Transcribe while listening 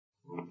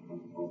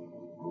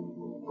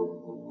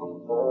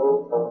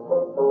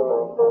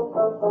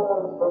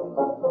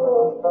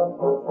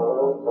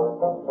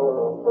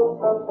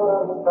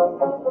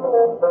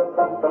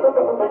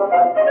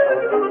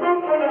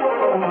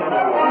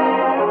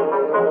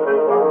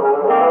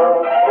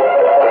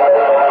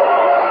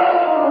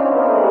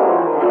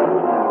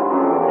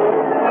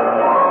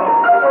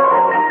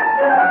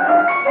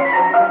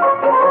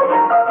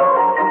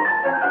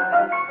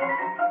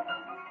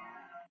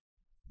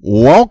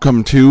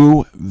Welcome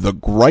to the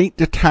Great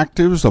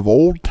Detectives of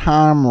Old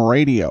Time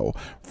Radio.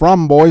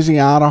 From Boise,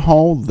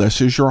 Idaho, this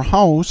is your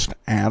host,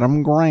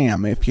 Adam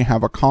Graham. If you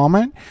have a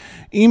comment,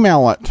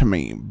 email it to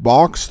me,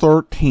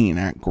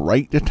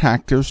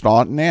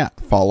 box13@greatdetectives.net.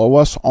 Follow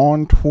us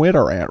on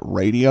Twitter at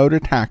Radio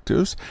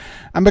Detectives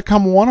and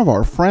become one of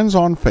our friends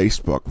on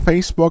Facebook,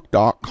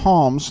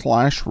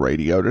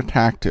 facebook.com/Radio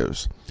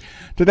Detectives.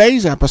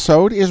 Today's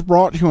episode is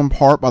brought to you in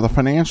part by the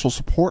financial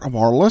support of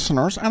our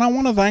listeners, and I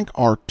want to thank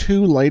our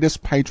two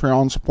latest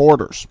Patreon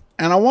supporters.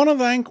 And I want to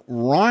thank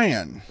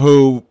Ryan,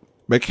 who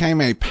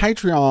became a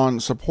Patreon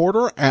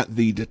supporter at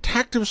the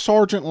Detective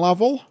Sergeant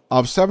level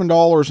of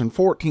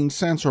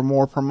 $7.14 or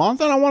more per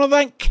month. And I want to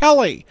thank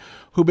Kelly,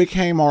 who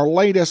became our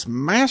latest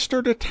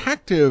Master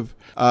Detective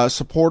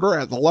supporter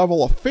at the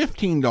level of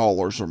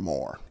 $15 or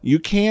more. You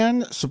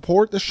can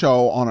support the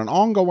show on an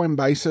ongoing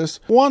basis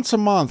once a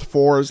month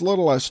for as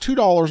little as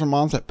 $2 a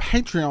month at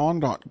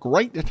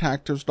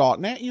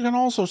patreon.greatdetectives.net. You can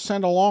also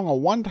send along a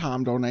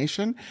one-time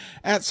donation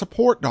at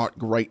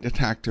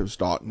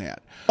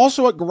support.greatdetectives.net.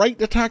 Also at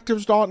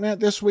greatdetectives.net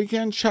this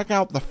weekend, check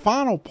out the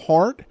final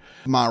part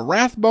of my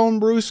Rathbone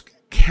Bruce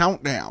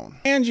countdown,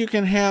 and you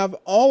can have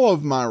all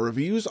of my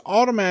reviews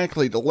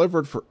automatically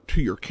delivered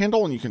to your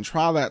Kindle, and you can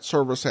try that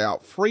service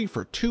out free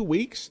for 2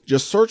 weeks.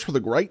 Just search for the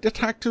Great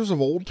Detectives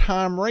of Old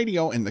Time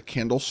Radio in the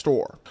Kindle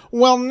store.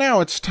 Well, now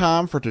it's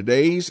time for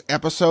today's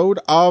episode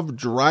of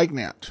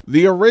Dragnet.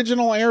 The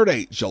original air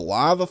date,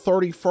 July the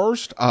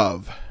 31st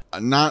of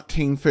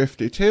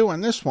 1952,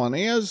 and this one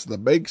is The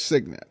Big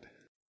Signet.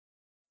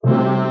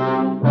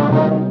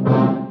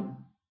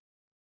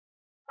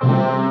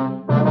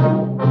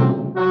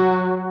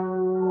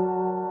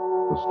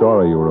 The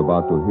story you are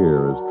about to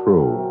hear is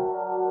true.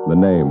 The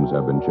names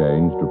have been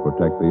changed to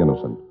protect the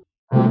innocent.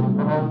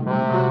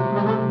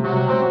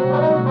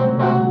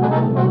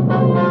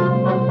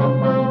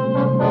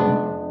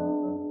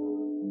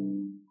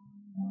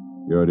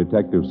 You're a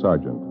detective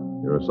sergeant.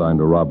 You're assigned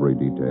a robbery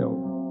detail.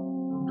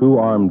 2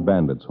 armed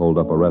bandits hold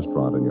up a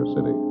restaurant in your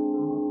city.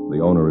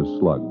 The owner is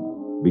slugged,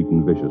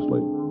 beaten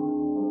viciously.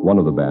 One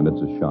of the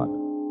bandits is shot.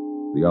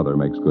 The other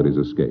makes good his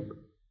escape.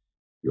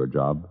 Your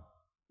job?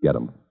 Get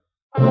him.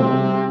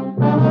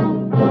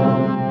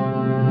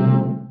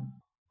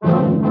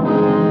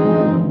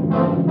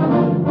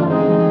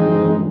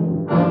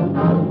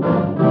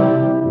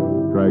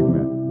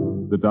 Dragnet,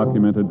 the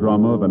documented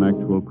drama of an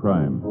actual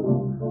crime.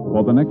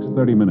 For the next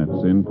 30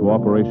 minutes, in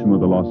cooperation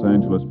with the Los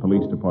Angeles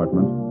Police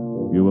Department,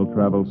 you will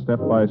travel step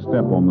by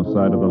step on the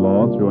side of the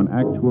law through an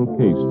actual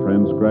case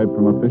transcribed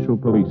from official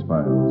police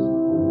files.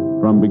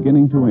 From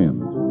beginning to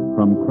end,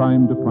 from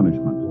crime to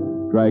punishment,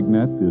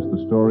 Dragnet is the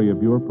story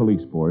of your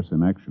police force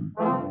in action.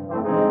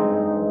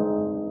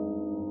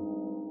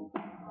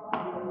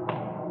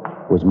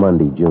 It was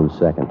Monday, June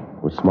 2nd.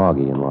 It was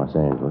smoggy in Los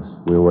Angeles.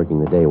 We were working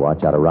the day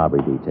watch out of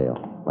robbery detail.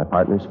 My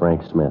partner's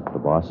Frank Smith. The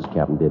boss is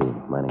Captain Diddy.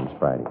 My name's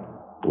Friday.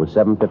 It was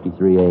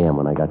 7:53 a.m.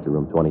 when I got to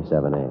room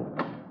 27A.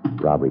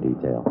 Robbery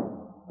detail.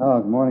 Oh,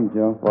 good morning,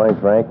 Joe. Morning,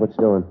 Frank. What's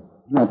doing?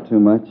 Not too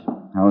much.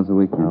 How was the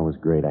weekend? Oh, it was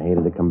great. I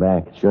hated to come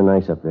back. It's sure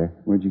nice up there.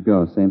 Where'd you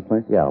go? Same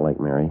place? Yeah, Lake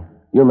Mary.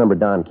 You remember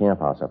Don Camp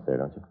House up there,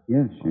 don't you?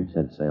 Yeah, sure. He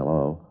said to say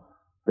hello.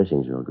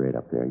 Fishing's real great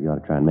up there. You ought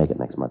to try and make it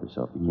next month or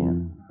so if you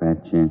can.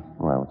 Bad chance.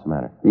 Well, what's the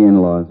matter? The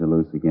in-laws are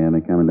loose again.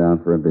 They're coming down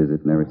for a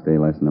visit, never stay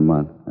less than a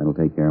month. That'll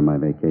take care of my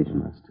vacation.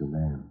 That's too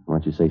bad. Why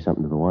don't you say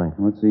something to the wife?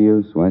 What's the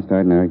use? Why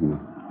start an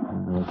argument? I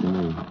don't know what you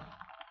mean.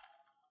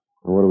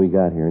 Well, what do we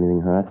got here?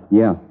 Anything hot?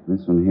 Yeah,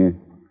 this one here.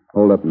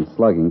 Hold up and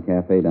slugging,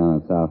 cafe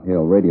down on South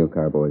Hill. Radio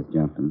car boys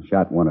jumped him.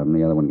 Shot one of them.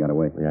 The other one got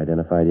away. We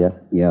identified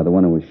yet? Yeah, the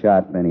one who was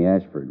shot, Benny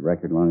Ashford.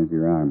 Record long as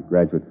your arm.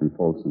 Graduate from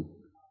Folsom.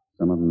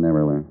 Some of them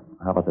never learn.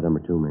 How about the number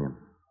 2 man?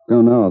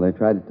 Don't know. They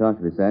tried to talk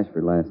to this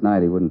Ashford last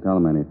night. He wouldn't tell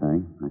them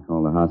anything. I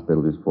called the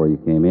hospital just before you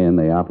came in.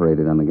 They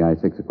operated on the guy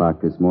 6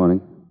 o'clock this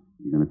morning.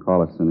 You're going to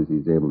call as soon as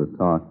he's able to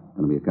talk. It's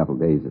going to be a couple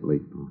days at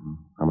least. Mm-hmm.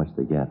 How much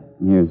they get?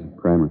 Here's a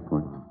crime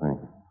report. Thank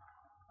you.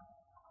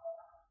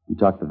 You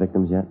talked to the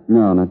victims yet?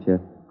 No, not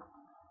yet.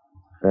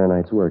 Fair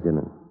night's work, isn't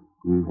it?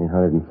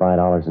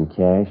 $805 in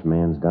cash,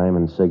 man's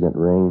diamond signet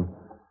ring,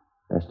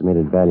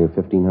 estimated value of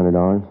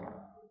 $1,500.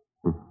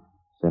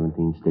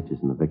 17 stitches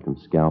in the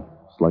victim's scalp,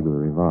 slug with a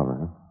revolver,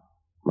 huh?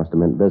 Must have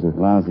meant business.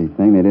 Lousy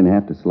thing. They didn't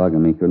have to slug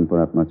him. He couldn't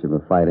put up much of a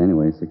fight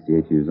anyway,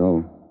 68 years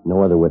old.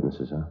 No other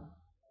witnesses, huh?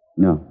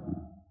 No.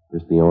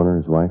 Just the owner,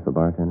 his wife, the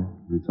bartender?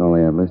 That's all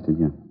they have listed,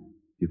 yeah.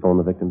 You phone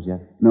the victims yet?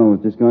 No, I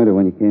was just going to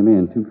when you came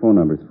in. 2 phone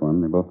numbers for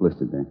them. They're both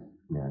listed there.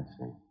 Yeah, I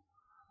see.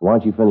 Why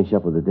don't you finish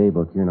up with the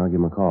daybook here and I'll give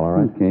him a call, all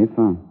right? Okay,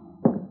 fine.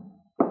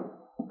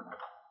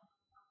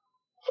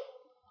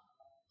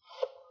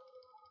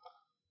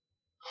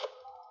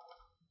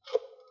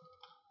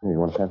 Here, you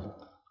want a pencil?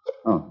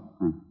 Oh,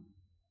 thanks.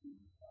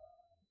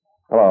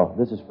 Hello,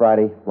 this is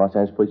Friday, Los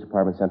Angeles Police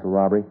Department Central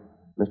Robbery.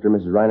 Mr. and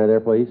Mrs. Reiner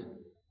there, please?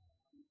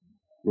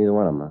 Neither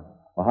one of them, huh?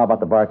 Well, how about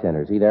the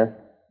bartender? Is he there?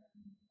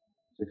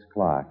 6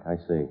 o'clock, I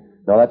see.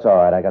 No, that's all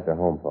right. I got their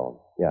home phone.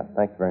 Yeah,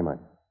 thanks very much.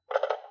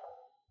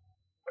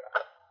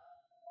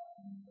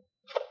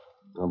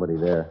 Nobody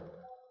there.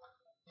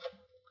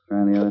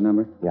 Try the other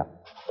number. Yeah.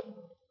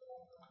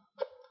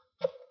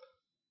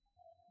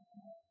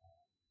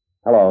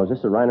 Hello, is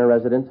this the Reiner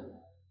residence?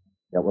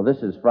 Yeah, well,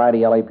 this is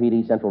Friday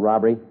LAPD Central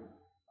Robbery,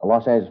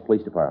 Los Angeles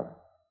Police Department.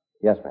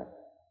 Yes, ma'am.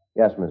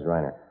 Yes, Ms.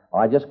 Reiner. Oh,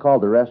 I just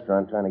called the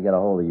restaurant trying to get a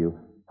hold of you.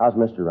 How's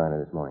Mr.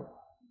 Reiner this morning?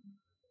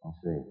 I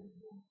see.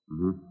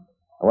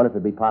 I wonder if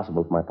it'd be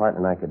possible if my partner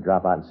and I could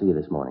drop out and see you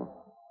this morning.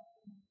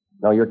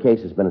 No, your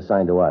case has been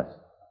assigned to us.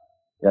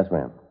 Yes,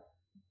 ma'am.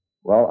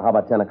 Well, how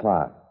about 10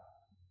 o'clock?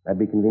 That'd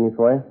be convenient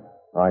for you?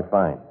 All right,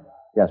 fine.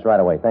 Yes,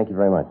 right away. Thank you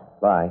very much.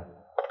 Bye.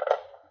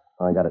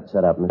 Oh, I got it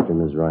set up, Mr.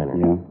 and Ms. Reiner.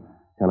 Yeah?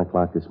 10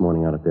 o'clock this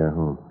morning out at their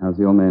home. How's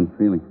the old man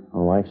feeling?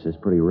 My wife says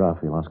pretty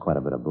rough. He lost quite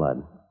a bit of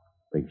blood.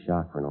 Big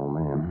shock for an old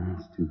man.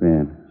 It's too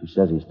bad. She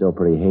says he's still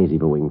pretty hazy,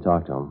 but we can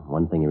talk to him.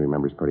 One thing he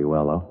remembers pretty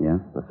well, though. Yeah?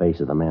 The face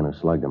of the man who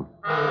slugged him.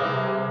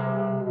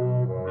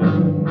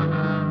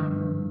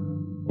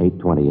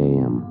 8:20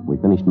 a.m. We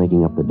finished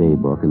making up the day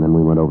book, and then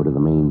we went over to the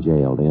main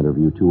jail to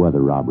interview 2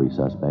 other robbery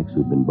suspects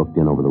who'd been booked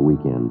in over the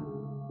weekend.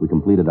 We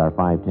completed our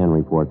 510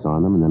 reports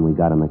on them, and then we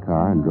got in the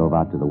car and drove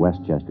out to the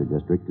Westchester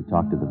district to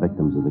talk to the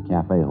victims of the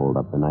cafe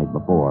holdup the night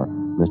before,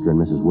 Mr.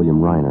 and Mrs. William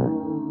Reiner.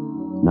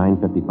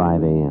 9:55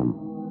 a.m.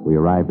 We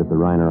arrived at the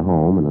Reiner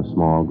home, and a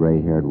small,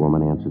 gray-haired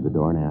woman answered the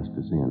door and asked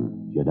us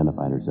in. She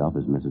identified herself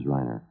as Mrs.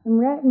 Reiner. Come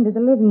right into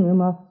the living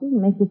room, officers, and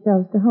make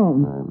yourselves to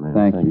home. All right, ma'am.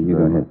 Thank you. You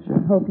go very ahead, much. sir.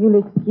 I hope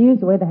you'll excuse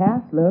the way the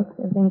house looks.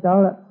 Everything's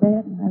all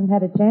upset. I haven't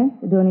had a chance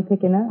to do any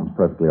picking up. It's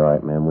perfectly all right,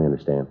 ma'am. We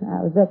understand.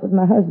 I was up with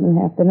my husband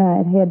half the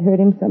night. Head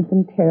hurt him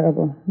something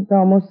terrible. It was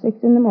almost 6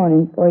 in the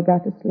morning before he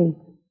got to sleep.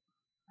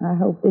 I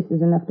hope this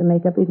is enough to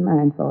make up his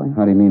mind for him.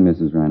 How do you mean,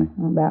 Mrs. Reiner?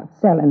 About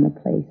selling the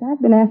place.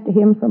 I've been after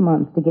him for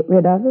months to get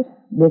rid of it.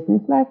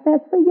 Business like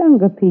that's for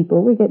younger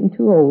people. We're getting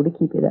too old to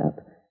keep it up.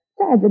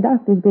 Besides, the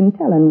doctor's been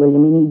telling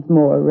William he needs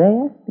more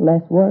rest,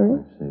 less worry.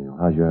 I see.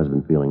 How's your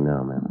husband feeling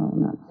now, ma'am? Oh,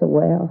 not so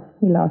well.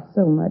 He lost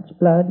so much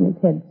blood and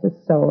his head's so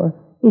sore.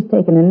 He's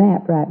taking a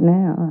nap right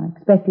now. I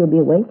expect he'll be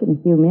awake in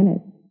a few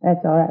minutes.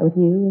 That's all right with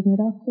you, isn't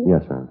it, officer?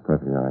 Yes, ma'am. It's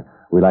perfectly all right.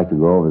 We'd like to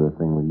go over the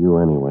thing with you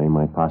anyway.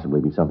 Might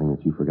possibly be something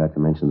that you forgot to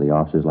mention to the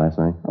officers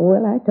last night.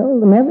 Well, I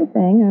told them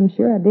everything. I'm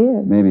sure I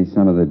did. Maybe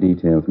some of the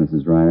details,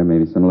 Mrs. Reiner.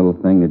 Maybe some little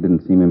thing that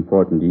didn't seem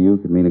important to you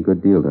could mean a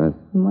good deal to us.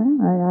 Well,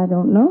 I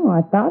don't know.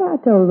 I thought I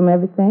told them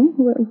everything.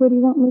 Where do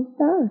you want me to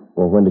start?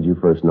 Well, when did you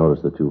first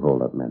notice the 2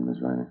 hold-up men,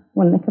 Miss Reiner?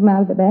 When they come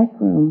out of the back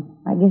room.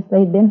 I guess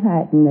they'd been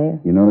hiding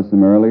there. You noticed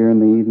them earlier in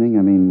the evening?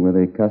 I mean, were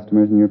they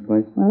customers in your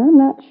place? Well, I'm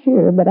not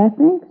sure, but I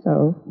think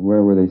so.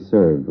 Where were they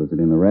served? Was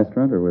it in the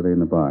restaurant or were they in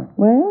the bar?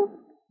 Well,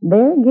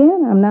 there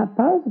again, I'm not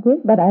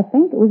positive, but I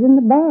think it was in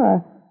the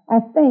bar. I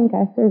think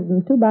I served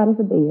them 2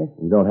 bottles of beer.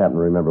 You don't happen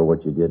to remember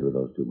what you did with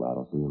those 2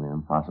 bottles, do you,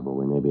 ma'am? Possible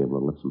we may be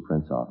able to lift some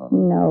prints off of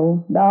them.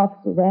 No, the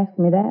officers asked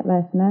me that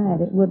last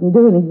night. It wouldn't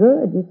do any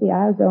good. You see,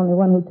 I was the only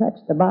one who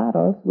touched the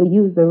bottles. We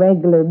used the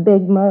regular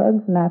big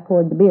mugs, and I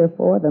poured the beer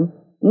for them.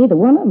 Neither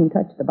one of them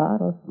touched the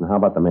bottles. Now, how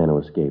about the man who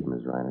escaped,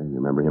 Miss Reiner? You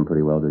remember him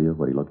pretty well, do you?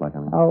 What he looked like, I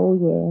mean? Oh,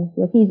 yes.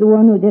 Yes, he's the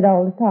one who did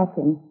all the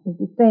talking. He's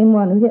the same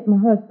one who hit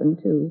my husband,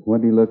 too.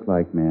 What did he look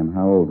like, ma'am?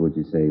 How old would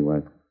you say he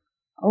was?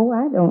 Oh,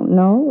 I don't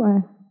know.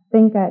 I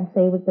think I'd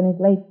say he was in his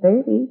late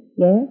 30s,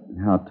 yes.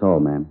 How tall,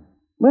 ma'am?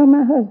 Well,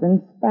 my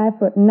husband's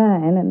 5'9",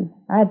 and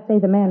I'd say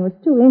the man was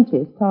 2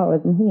 inches taller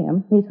than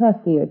him. He's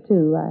huskier,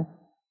 too.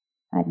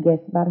 I'd guess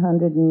about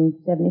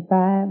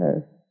 175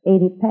 or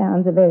 80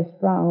 pounds, a very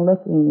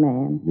strong-looking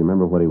man. Do you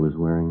remember what he was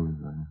wearing, Miss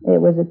Reiner? It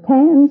was a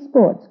tan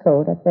sports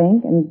coat, I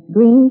think, and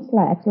green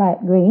slacks, light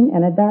green,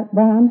 and a dark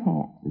brown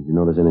hat. Did you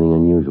notice anything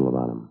unusual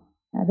about him?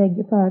 I beg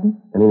your pardon?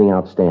 Anything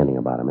outstanding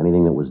about him?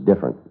 Anything that was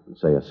different?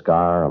 Say a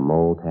scar, a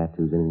mole,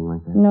 tattoos, anything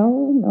like that?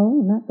 No,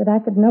 not that I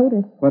could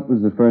notice. What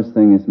was the first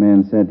thing this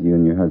man said to you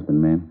and your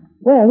husband, ma'am?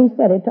 Well, he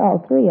said it to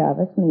all 3 of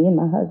us, me and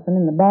my husband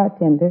and the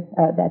bartender.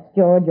 That's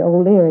George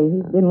O'Leary.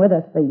 He's been with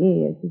us for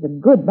years. He's a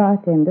good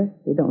bartender.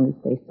 He'd only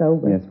stay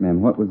sober. Yes,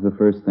 ma'am. What was the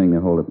first thing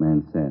the hold-up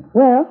man said?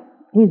 Well,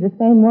 he's the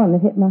same one that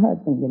hit my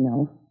husband, you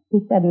know.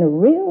 He said in a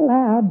real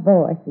loud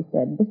voice, he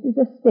said, "This is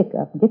a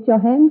stick-up. Get your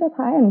hands up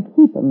high and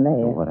keep 'em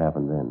there." And what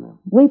happened then, ma'am?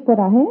 We put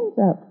our hands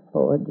up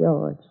for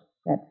George.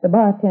 That's the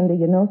bartender,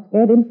 you know.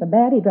 Scared him so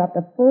bad he dropped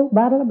a full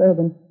bottle of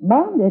bourbon.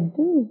 Bonded,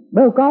 too.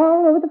 Broke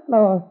all over the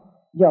floor.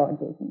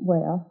 George isn't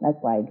well. That's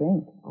why he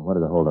drinks. Well, what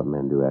did the hold-up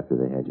men do after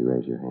they had you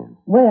raise your hand?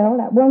 Well,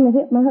 that one that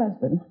hit my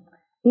husband,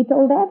 he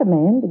told the other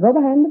man to go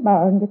behind the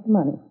bar and get the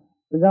money.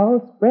 It was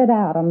all spread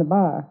out on the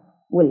bar.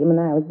 William and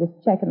I was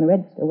just checking the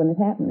register when it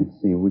happened.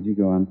 Let's see. Would you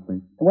go on,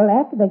 please? Well,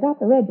 after they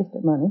got the register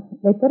money,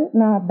 they put it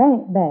in our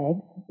bank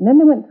bags, and then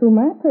they went through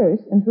my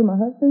purse and through my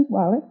husband's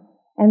wallet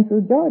and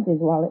through George's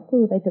wallet,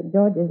 too. They took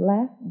George's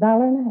last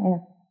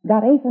 $1.50.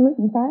 Got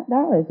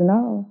 $805 in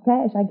all.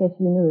 Cash, I guess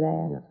you knew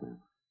that. Yes, ma'am.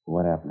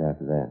 What happened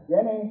after that?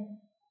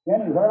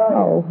 Jenny, where are you?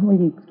 Oh, will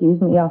you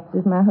excuse me,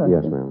 officers? My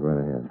husband. Yes, ma'am. Right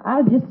ahead.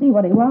 I'll just see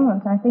what he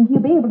wants. I think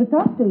he'll be able to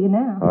talk to you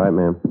now. All right,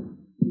 ma'am.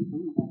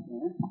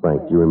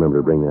 Frank, do you remember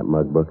to bring that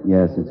mug book?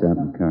 Yes, it's out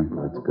in the car.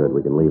 That's good.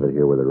 We can leave it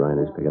here with the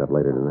Reiners. Pick it up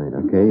later tonight.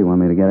 Huh? Okay, you want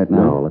me to get it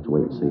now? No, let's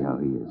wait and see how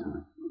he is. Huh?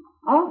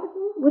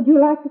 Officers, would you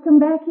like to come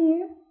back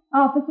here?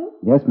 Officer?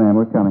 Yes, ma'am,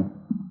 we're coming.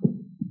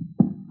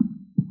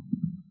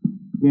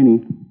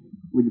 Jenny,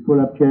 would you pull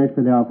up chairs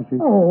for the officer?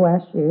 Oh, why,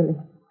 surely.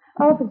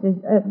 Officers,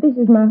 this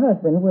is my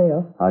husband,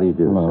 Will. How do you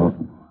do, Hello.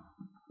 sir?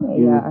 There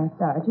you are,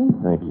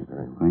 Sergeant. Thank you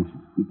very much. Thanks.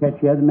 You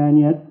catch the other man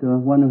yet? The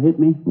one who hit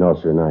me? No,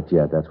 sir, not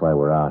yet. That's why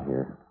we're out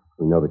here.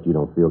 We know that you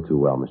don't feel too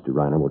well, Mr.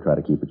 Reiner. We'll try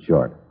to keep it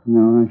short.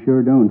 No, I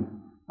sure don't.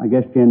 I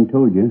guess Jen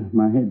told you.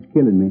 My head's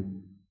killing me.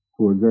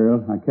 Poor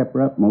girl. I kept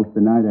her up most of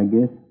the night, I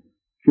guess.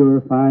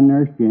 Sure, fine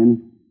nurse,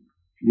 Jen.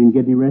 She didn't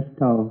get any rest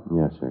at all.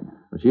 Yes, sir.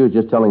 Well, she was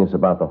just telling us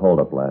about the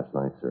holdup last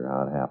night, sir,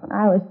 how it happened.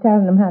 I was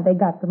telling them how they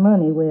got the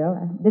money, Will.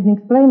 I didn't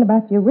explain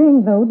about your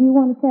ring, though. Do you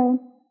want to tell them?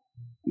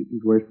 It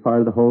was the worst part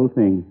of the whole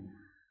thing.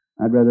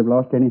 I'd rather have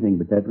lost anything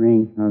but that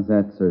ring. How's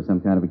that, sir?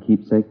 Some kind of a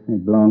keepsake?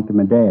 It belonged to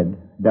my dad.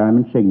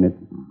 Diamond Signet.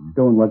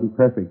 Stone wasn't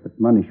perfect, but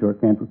money sure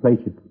can't replace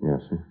it.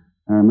 Yes, sir.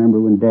 I remember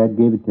when Dad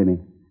gave it to me.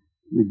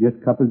 It was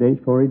just a couple of days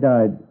before he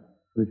died.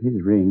 It was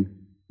his ring.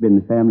 Been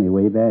the family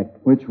way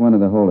back. Which one of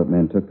the holdup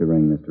men took the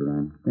ring, Mr.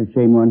 Ryan? The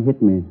same one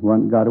hit me.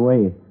 One got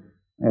away.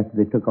 After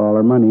they took all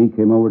our money, he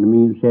came over to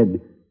me and said,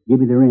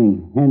 "Give me the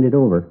ring. Hand it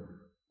over."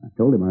 I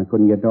told him I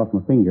couldn't get it off my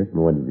finger. And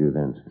what did you do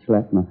then, sir?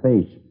 Slapped my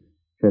face.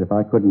 Said if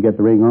I couldn't get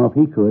the ring off,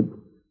 he could.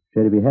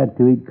 Said if he had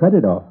to, he'd cut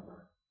it off.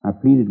 I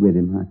pleaded with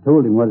him. I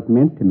told him what it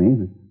meant to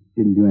me. It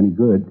didn't do any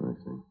good. I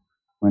see.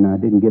 When I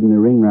didn't give him the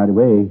ring right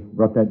away, he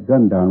brought that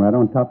gun down right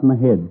on top of my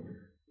head.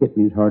 Hit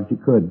me as hard as he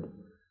could.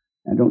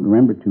 I don't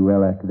remember too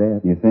well after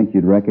that. You think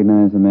you'd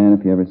recognize the man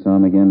if you ever saw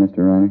him again, Mr.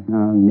 Reiner?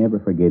 I'll never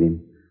forget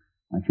him.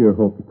 I sure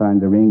hope you find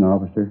the ring,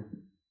 officer.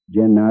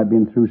 Jen and I have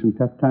been through some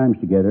tough times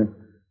together.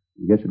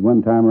 I guess at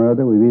one time or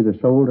other we've either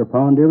sold or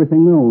pawned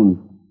everything we owned.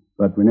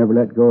 But we never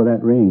let go of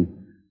that ring.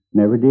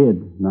 Never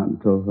did. Not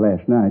until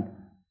last night.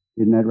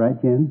 Isn't that right,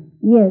 Jen?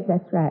 Yes,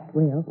 that's right,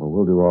 Will. Well,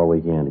 we'll do all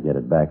we can to get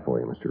it back for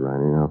you, Mr.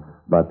 Reiner. Now,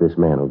 about this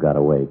man who got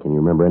away, can you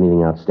remember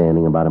anything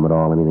outstanding about him at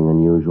all? Anything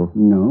unusual?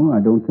 No, I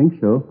don't think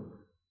so.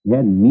 He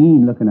had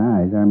mean-looking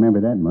eyes. I remember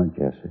that much.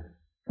 Yes, sir.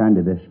 Kind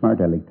of the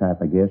smart-aleck type,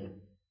 I guess.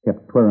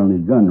 Kept twirling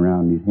his gun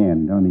around his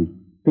hand, on his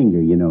finger,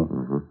 you know.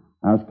 Mm-hmm.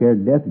 I was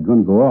scared to death it was going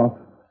to go off.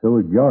 So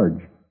was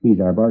George. He's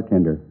our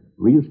bartender.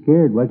 Real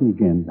scared, wasn't he,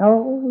 Jen?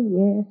 Oh,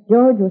 yes.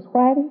 George was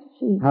white as a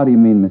sheet. How do you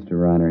mean, Mr.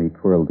 Reiner, he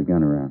twirled the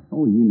gun around?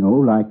 Oh, you know,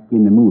 like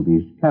in the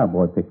movies,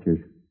 cowboy pictures.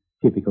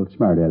 Typical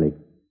smart-aleck.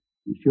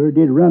 He sure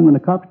did run when the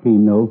cops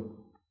came, though.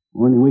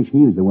 Only wish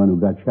he was the one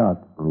who got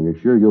shot. Well, you're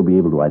sure you'll be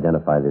able to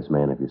identify this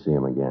man if you see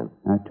him again?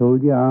 I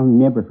told you I'll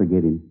never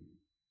forget him.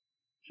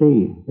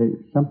 Say, there's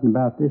something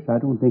about this I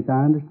don't think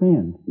I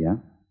understand. Yeah?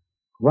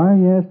 Why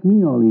you ask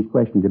me all these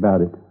questions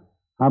about it?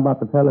 How about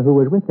the fellow who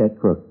was with that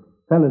crook?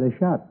 Fellow they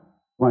shot.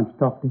 Why don't you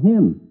talk to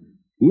him?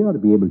 He ought to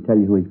be able to tell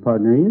you who his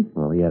partner is.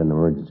 Well, he had an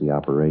emergency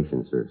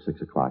operation, sir, at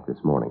 6 o'clock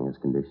this morning. His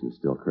condition's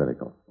still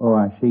critical. Oh,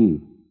 I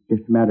see.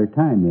 Just a matter of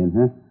time then,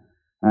 huh?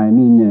 I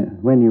mean,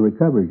 when he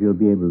recovers, you'll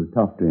be able to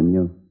talk to him.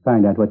 You'll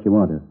find out what you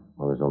want to.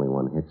 Well, there's only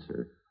one hit,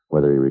 sir.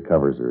 Whether he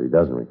recovers or he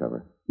doesn't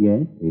recover.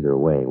 Yes? Either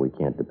way, we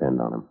can't depend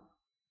on him.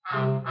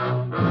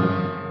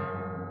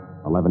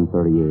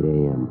 11:38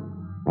 a.m.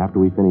 After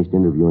we finished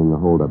interviewing the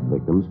holdup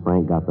victims,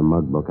 Frank got the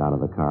mug book out of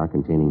the car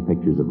containing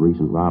pictures of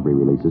recent robbery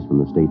releases from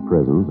the state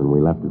prisons, and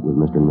we left it with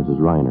Mr. and Mrs.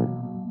 Reiner.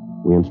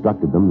 We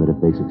instructed them that if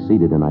they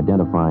succeeded in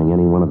identifying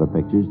any one of the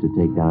pictures, to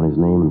take down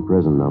his name and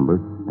prison number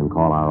and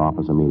call our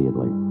office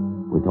immediately.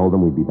 We told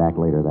them we'd be back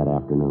later that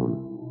afternoon.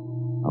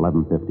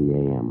 11:50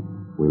 a.m.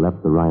 We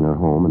left the Reiner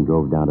home and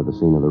drove down to the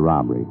scene of the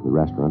robbery, the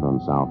restaurant on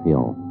South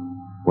Hill.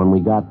 When we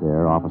got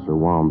there, Officer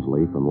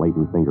Walmsley from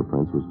Leighton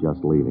Fingerprints was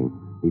just leaving.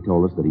 He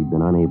told us that he'd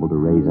been unable to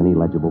raise any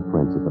legible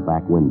prints at the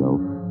back window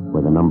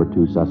where the number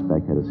 2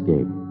 suspect had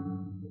escaped.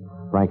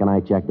 Frank and I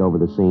checked over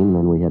the scene,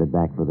 then we headed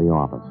back for the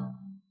office.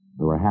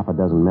 There were half a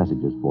dozen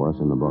messages for us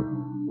in the book.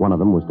 One of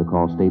them was to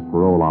call State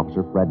Parole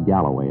Officer Fred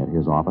Galloway at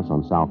his office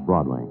on South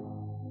Broadway.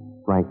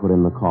 Frank put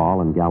in the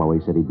call, and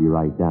Galloway said he'd be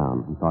right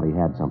down. He thought he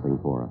had something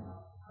for us.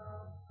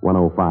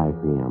 1:05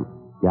 p.m.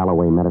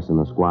 Galloway met us in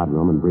the squad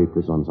room and briefed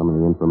us on some of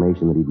the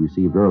information that he'd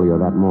received earlier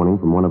that morning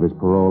from one of his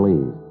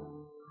parolees.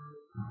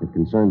 It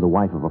concerned the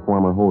wife of a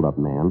former holdup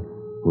man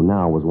who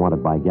now was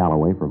wanted by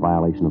Galloway for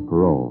violation of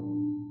parole.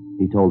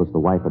 He told us the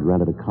wife had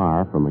rented a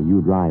car from a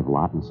U-Drive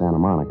lot in Santa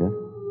Monica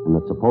and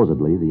that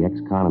supposedly the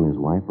ex-con and his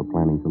wife were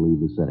planning to leave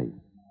the city.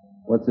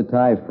 What's the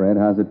tie, Fred?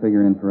 How's it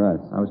figuring in for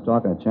us? I was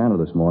talking to Chandler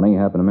this morning. He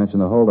happened to mention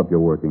the holdup you're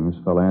working. This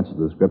fellow answers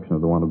the description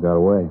of the one who got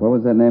away. What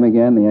was that name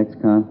again, the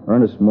ex-con?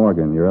 Ernest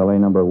Morgan. Your L.A.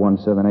 number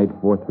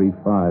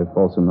 178435.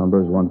 Folsom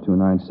number is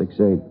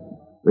 12968.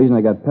 The reason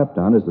I got pepped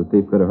on is the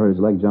thief could have hurt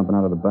his leg jumping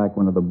out of the back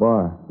window of the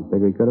bar. You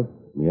figure he could have?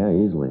 Yeah,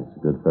 easily. It's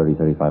a good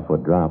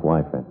 35-foot drop.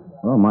 Why, Fred?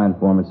 Well, my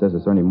informant says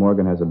that Ernie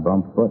Morgan has a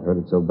bump foot. Hurt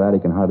it so bad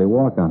he can hardly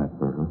walk on it.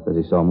 Says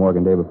he saw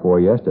Morgan day before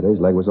yesterday. His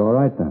leg was all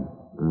right then.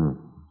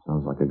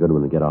 Sounds like a good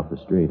one to get off the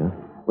street, huh?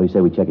 What do you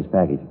say we check his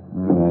package?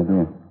 Good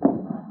idea.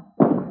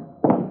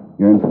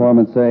 Your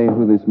informant say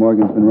who this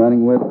Morgan's been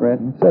running with, Fred?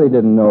 He said he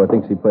didn't know. He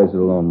thinks he plays it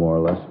alone, more or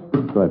less.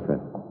 Go ahead,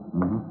 Fred.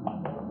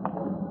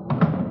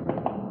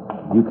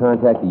 You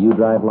contact the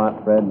U-Drive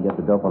lot, Fred, and get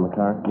the dope on the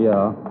car?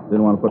 Yeah.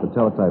 Didn't want to put the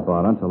teletype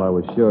on until I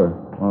was sure.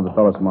 One of the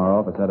fellows from our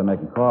office had to make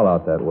a call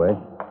out that way.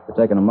 They're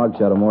taking a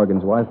mugshot of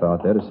Morgan's wife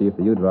out there to see if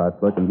the U-Drive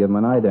clerk can give him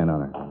an ident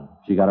on her.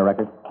 She got a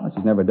record? Well,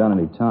 she's never done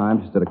any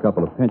time. She's did a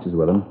couple of pinches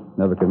with him.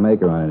 Never could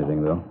make her on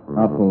anything, though.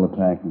 I'll pull the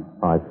package.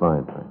 All right,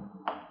 fine.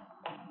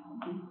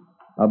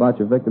 How about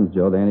your victims,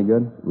 Joe? They any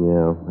good?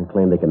 Yeah, they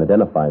claim they can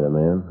identify the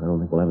man. I don't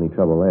think we'll have any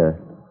trouble there.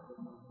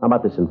 How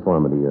about this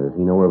informant of yours?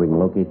 You know where we can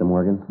locate the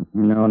Morgans?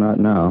 No, not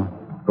now.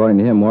 According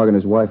to him, Morgan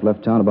and his wife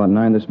left town about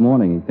 9 this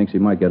morning. He thinks he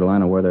might get a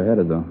line of where they're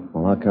headed, though.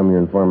 Well, how come your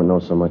informant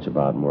knows so much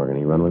about Morgan?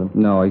 He run with him?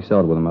 No, he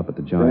sold with him up at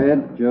the joint.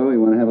 Fred, Joe,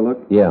 you want to have a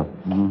look? Yeah.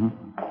 Mm-hmm.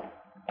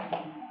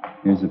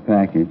 Here's the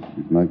package,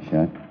 his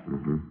mugshot.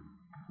 Mm-hmm.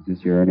 Is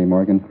this your Ernie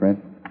Morgan,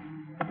 Fred?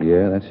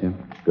 Yeah, that's him.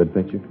 Good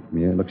picture?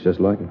 Yeah, it looks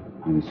just like it.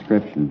 The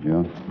description,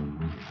 Joe.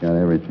 Got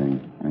everything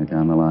right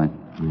down the line.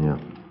 Yeah.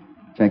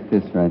 Check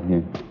this right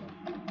here.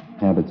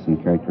 Habits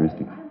and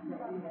characteristics.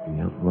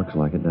 Yeah, looks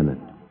like it, doesn't it?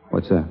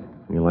 What's that?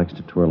 He likes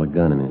to twirl a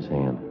gun in his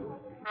hand.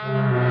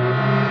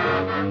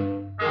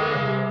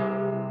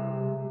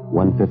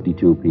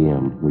 1:52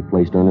 p.m. We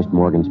placed Ernest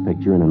Morgan's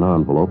picture in an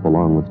envelope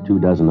along with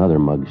 24 other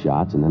mug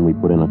shots, and then we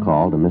put in a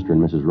call to Mr.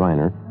 and Mrs.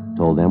 Reiner,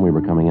 told them we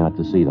were coming out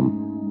to see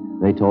them.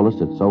 They told us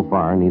that so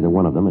far neither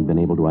one of them had been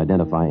able to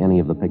identify any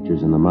of the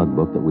pictures in the mug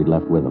book that we'd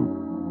left with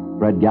them.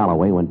 Fred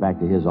Galloway went back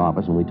to his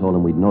office, and we told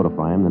him we'd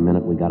notify him the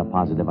minute we got a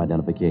positive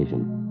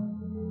identification.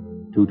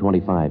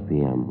 2:25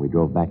 p.m. We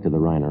drove back to the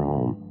Reiner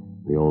home.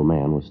 The old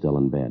man was still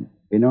in bed.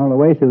 Been all the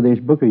way through this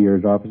book of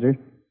yours, officer.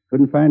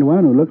 Couldn't find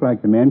one who looked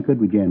like the man,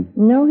 could we, Jen?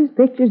 No, his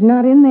picture's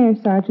not in there,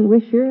 Sergeant. We're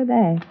sure of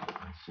that.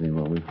 Let's see,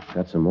 well, we've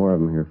got some more of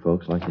them here,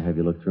 folks. I'd like to have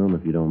you look through them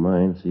if you don't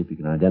mind. See if you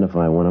can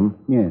identify one of them.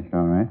 Yes,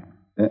 all right.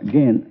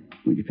 Jen,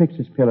 would you fix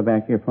this pillow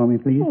back here for me,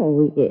 please?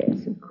 Oh,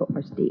 yes, of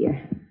course,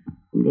 dear.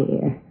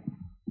 There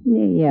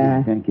you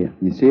are. Thank you.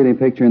 You see any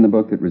picture in the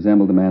book that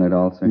resembled the man at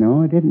all, sir?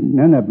 No, I didn't.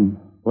 None of them.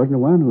 Wasn't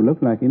one who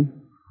looked like him.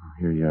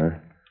 Here you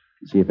are.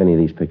 See if any of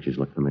these pictures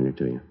look familiar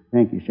to you.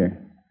 Thank you, sir.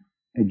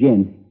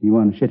 Jen, you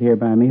want to sit here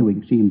by me? We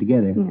can see them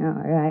together. Yeah,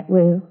 all right,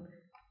 Will.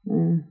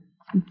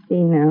 Let's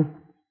see now.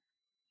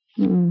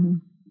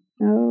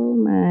 Oh,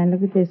 my,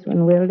 look at this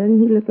one, Will. Doesn't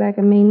he look like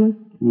a mean one?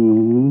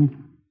 Mm-hmm.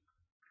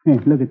 Hey,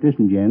 look at this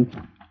one, Jen.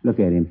 Look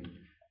at him.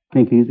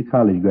 Think he's a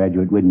college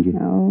graduate, wouldn't you?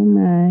 Oh,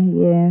 my,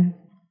 yeah.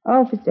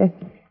 Officer,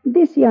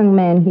 this young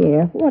man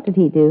here, what did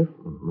he do?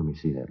 Let me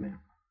see that, man.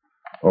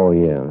 Oh,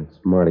 yeah, it's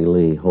Marty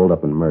Lee, hold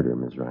up and murder,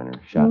 Miss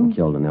Reiner. Shot and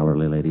killed an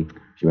elderly lady.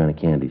 She ran a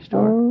candy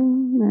store. Oh,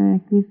 my,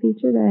 can you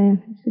feature that?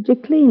 Such a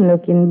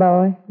clean-looking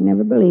boy.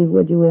 Never believe,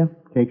 would you, Will?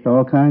 Takes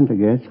all kinds, I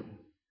guess.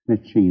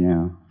 Let's see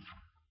now.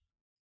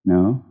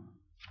 No.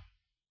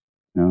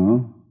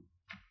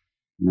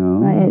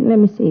 Let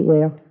me see,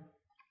 Will.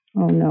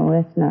 Oh, no,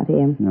 that's not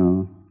him.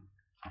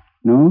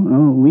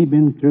 No, we've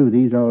been through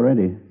these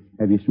already.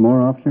 Have you some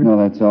more, officer? No,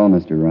 that's all,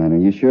 Mr.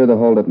 Reiner. You sure the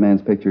hold-up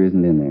man's picture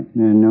isn't in there?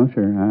 No,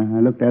 sir. I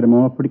looked at him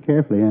all pretty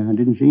carefully. I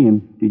didn't see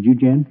him. Did you,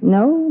 Jen?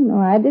 No,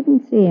 I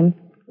didn't see him.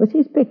 Was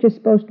his picture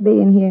supposed to be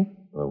in here?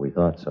 Well, we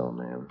thought so,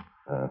 ma'am.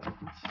 Let's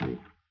see.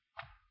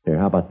 Here,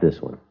 how about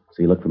this one? Does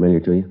he look familiar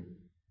to you?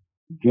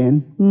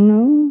 Jen?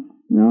 No,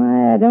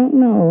 I don't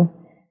know.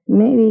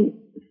 Maybe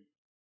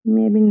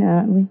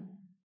not. We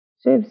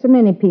serve so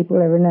many people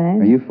every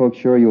night. Are you folks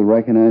sure you'll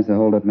recognize the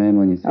hold-up man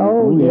when you see him?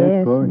 Oh, yes. yes.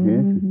 Of course,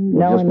 yes.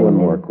 Well, just one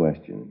more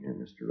question here,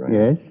 Mr.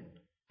 Reiner.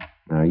 Yes?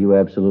 Now, are you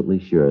absolutely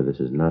sure this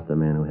is not the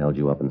man who held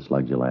you up and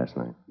slugged you last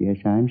night? Yes,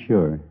 I'm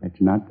sure. That's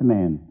not the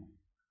man.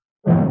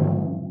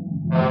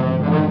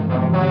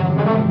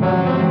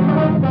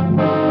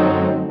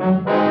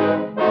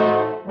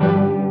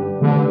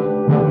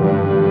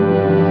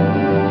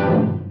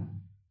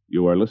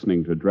 You are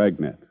listening to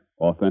Dragnet,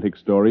 authentic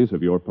stories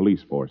of your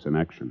police force in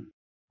action.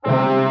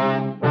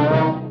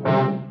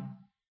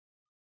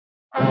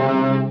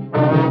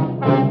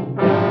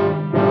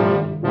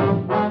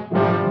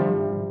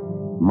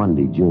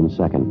 Monday, June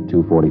 2nd,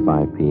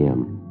 2:45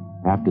 p.m.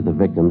 After the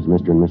victims,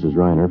 Mr. and Mrs.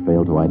 Reiner,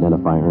 failed to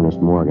identify Ernest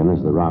Morgan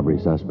as the robbery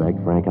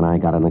suspect, Frank and I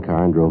got in the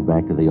car and drove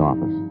back to the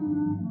office.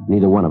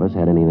 Neither one of us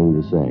had anything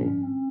to say.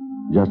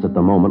 Just at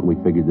the moment we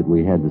figured that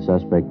we had the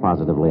suspect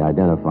positively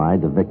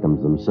identified, the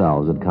victims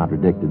themselves had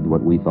contradicted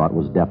what we thought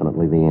was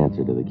definitely the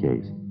answer to the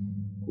case.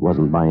 It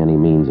wasn't by any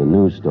means a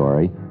news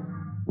story.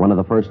 One of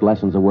the first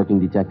lessons a working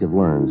detective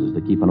learns is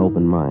to keep an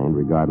open mind,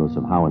 regardless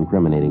of how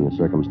incriminating the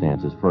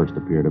circumstances first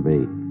appear to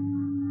be.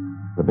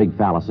 The big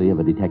fallacy of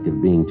a detective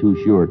being too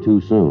sure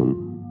too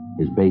soon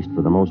is based,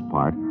 for the most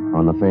part,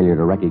 on the failure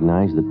to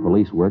recognize that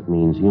police work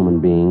means human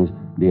beings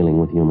dealing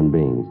with human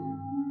beings.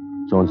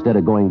 So instead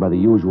of going by the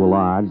usual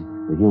odds,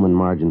 the human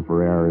margin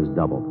for error is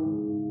doubled.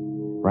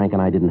 Frank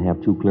and I didn't have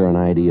too clear an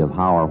idea of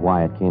how or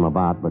why it came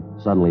about, but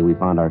suddenly we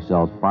found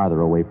ourselves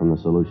farther away from the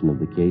solution of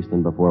the case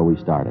than before we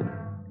started.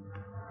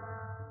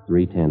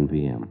 3:10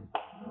 p.m.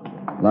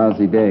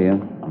 Lousy day, huh?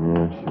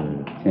 Yeah,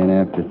 sure. 10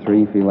 after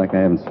 3. Feel like I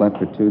haven't slept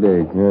for 2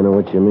 days. Yeah, I know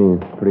what you mean.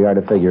 Pretty hard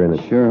to figure in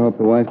it. Sure hope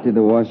the wife did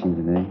the washing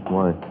today.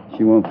 Why?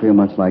 She won't feel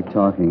much like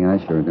talking. I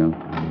sure don't.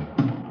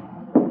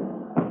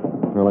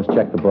 Well, let's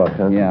check the book,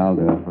 huh? Yeah, I'll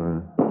do it.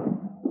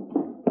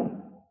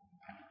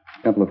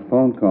 A couple of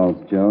phone calls,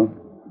 Joe.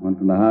 One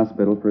from the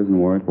hospital, prison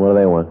ward. What do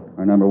they want?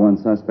 Our number one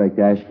suspect,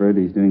 Ashford,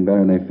 he's doing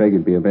better than they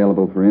figured. Be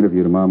available for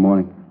interview tomorrow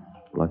morning.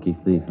 Lucky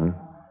thief, huh?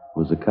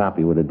 Was a cop,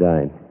 he would have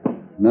died.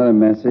 Another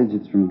message.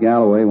 It's from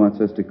Galloway. Wants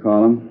us to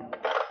call him.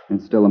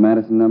 It's still a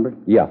Madison number?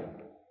 Yeah.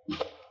 You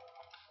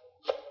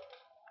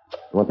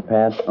want the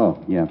pad?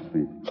 Oh, yeah,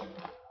 please.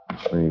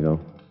 There you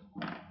go.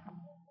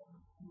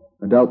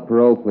 Adult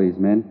parole, please,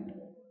 men.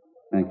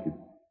 Thank you.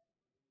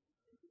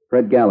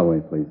 Fred Galloway,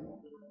 please.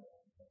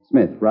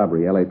 Smith,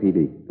 robbery,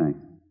 LAPD. Thanks.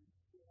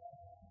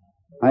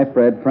 Hi,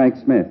 Fred. Frank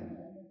Smith.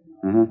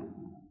 Uh-huh.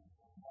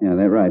 Yeah,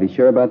 that's right. He's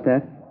sure about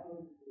that?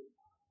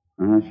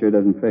 Uh-huh, sure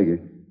doesn't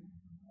figure.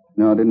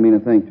 No, I didn't mean a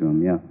thing to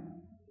him, yeah.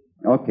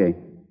 Okay.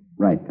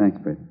 Right,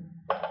 thanks, Fred.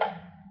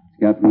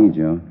 It's got me,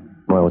 Joe.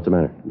 Why, what's the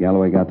matter?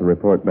 Galloway got the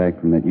report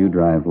back from that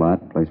U-Drive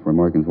lot, place where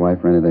Morgan's wife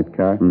rented that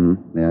car.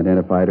 Mm-hmm. They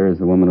identified her as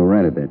the woman who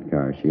rented that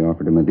car. She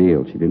offered him a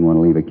deal. She didn't want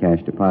to leave a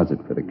cash deposit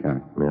for the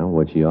car. Well,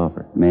 what'd she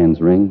offer? Man's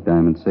ring,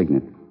 diamond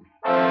signet.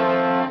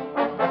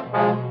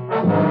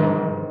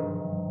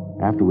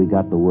 After we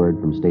got the word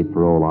from State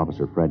Parole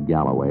Officer Fred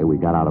Galloway, we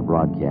got out a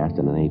broadcast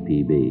and an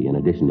APB, in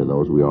addition to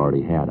those we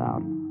already had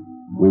out.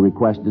 We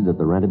requested that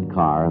the rented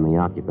car and the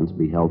occupants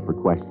be held for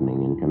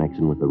questioning in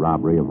connection with the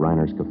robbery of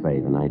Reiner's Cafe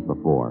the night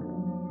before.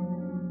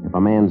 If a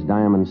man's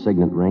diamond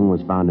signet ring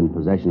was found in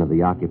possession of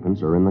the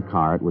occupants or in the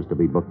car, it was to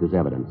be booked as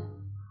evidence.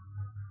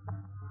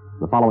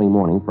 The following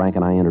morning, Frank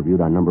and I interviewed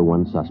our number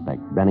one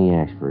suspect, Benny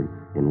Ashford,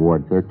 in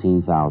Ward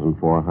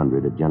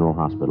 13,400 at General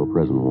Hospital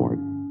Prison Ward.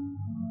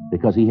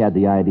 Because he had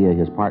the idea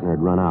his partner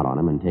had run out on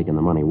him and taken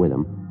the money with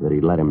him, that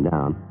he'd let him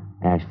down,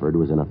 Ashford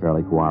was in a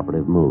fairly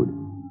cooperative mood.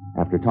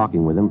 After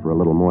talking with him for a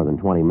little more than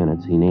 20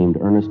 minutes, he named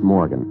Ernest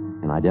Morgan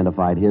and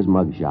identified his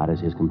mugshot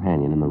as his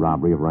companion in the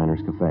robbery of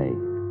Reiner's Cafe.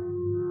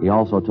 He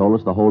also told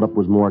us the holdup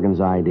was Morgan's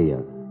idea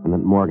and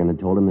that Morgan had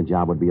told him the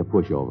job would be a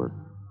pushover.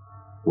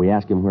 We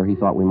asked him where he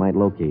thought we might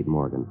locate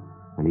Morgan,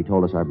 and he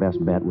told us our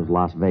best bet was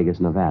Las Vegas,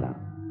 Nevada.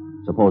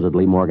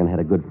 Supposedly, Morgan had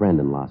a good friend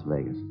in Las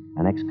Vegas,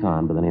 an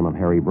ex-con by the name of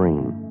Harry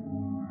Breen.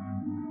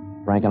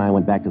 Frank and I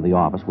went back to the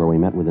office where we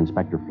met with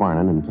Inspector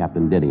Farnan and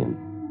Captain Didion.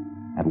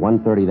 At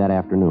 1:30 that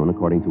afternoon,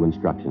 according to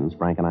instructions,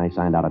 Frank and I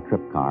signed out a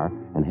trip car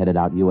and headed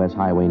out U.S.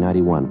 Highway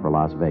 91 for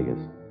Las Vegas.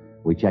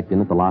 We checked in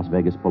at the Las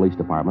Vegas Police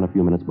Department a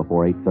few minutes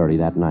before 8:30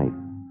 that night.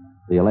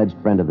 The alleged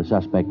friend of the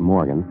suspect,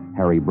 Morgan,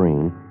 Harry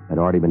Breen, had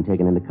already been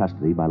taken into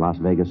custody by Las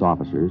Vegas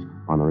officers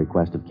on the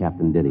request of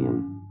Captain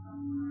Didion.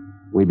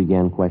 We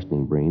began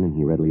questioning Breen, and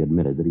he readily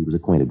admitted that he was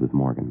acquainted with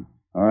Morgan.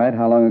 All right,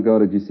 how long ago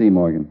did you see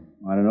Morgan?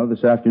 I don't know,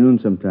 this afternoon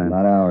sometime.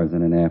 About hours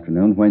in an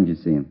afternoon. When did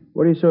you see him?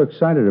 What are you so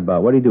excited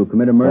about? What did he do,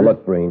 commit a murder? Now,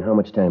 look, Breen, how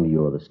much time do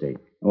you owe the state?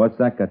 What's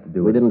that got to do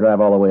We with it? didn't drive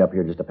all the way up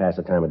here just to pass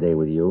the time of day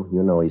with you.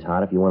 You know he's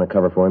hot. If you want to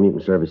cover for him, you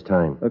can serve his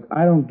time. Look,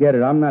 I don't get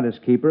it. I'm not his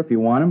keeper. If you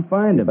want him,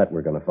 find I him. bet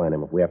we're going to find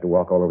him if we have to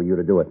walk all over you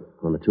to do it.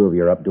 When the two of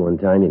you are up doing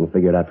time, you can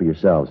figure it out for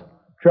yourselves.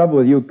 Trouble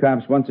with you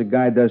cops, once a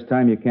guy does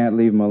time, you can't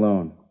leave him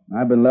alone.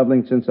 I've been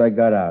leveling since I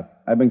got out.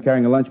 I've been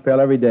carrying a lunch pail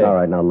every day. All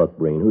right, now look,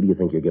 Breen, who do you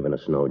think you're giving a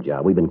snow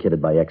job? We've been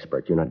kidded by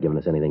experts. You're not giving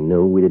us anything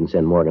new. We didn't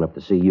send Morgan up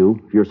to see you.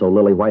 If you're so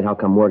lily-white, how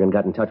come Morgan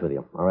got in touch with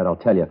you? All right, I'll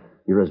tell you.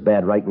 You're as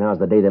bad right now as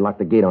the day they locked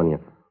the gate on you.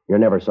 You're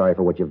never sorry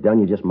for what you've done.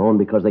 You just moan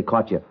because they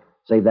caught you.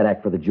 Save that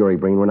act for the jury,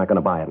 Breen. We're not going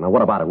to buy it. Now,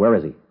 what about it? Where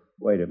is he?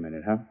 Wait a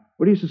minute, huh?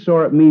 What are you so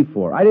sore at me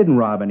for? I didn't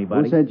rob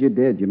anybody. Who said you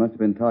did? You must have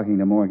been talking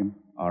to Morgan.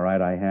 All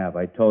right, I have.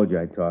 I told you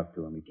I talked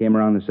to him. He came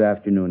around this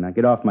afternoon. Now,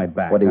 get off my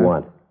back. What do you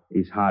want?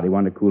 He's hot. He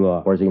wanted to cool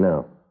off. Where's he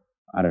now?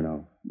 I don't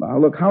know. Well,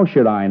 look, how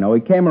should I know?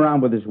 He came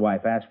around with his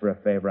wife, asked for a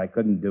favor. I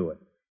couldn't do it.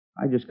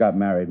 I just got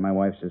married. My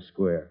wife's a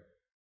square.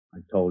 I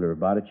told her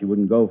about it. She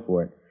wouldn't go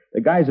for it.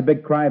 The guy's a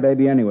big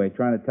crybaby anyway,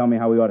 trying to tell me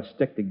how we ought to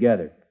stick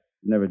together.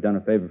 He's never done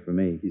a favor for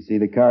me. You see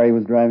the car he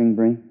was driving,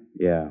 Breen?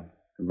 Yeah,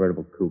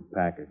 convertible coupe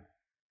Packard.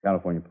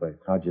 California plate.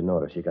 How'd you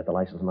notice? You got the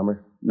license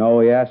number? No,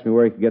 he asked me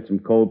where he could get some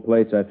cold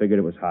plates. I figured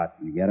it was hot.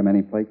 You get him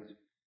any plates?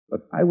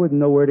 Look, I wouldn't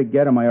know where to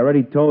get them. I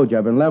already told you.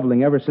 I've been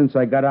leveling ever since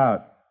I got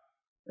out.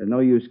 There's no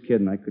use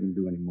kidding. I couldn't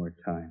do any more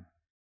time.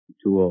 I'm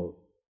too old.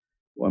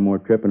 One more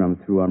trip and I'm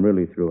through. I'm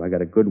really through. I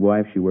got a good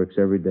wife. She works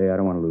every day. I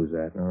don't want to lose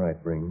that. All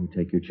right, Breen. You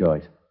take your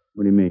choice.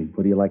 What do you mean?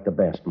 Who do you like the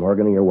best,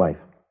 Morgan or your wife?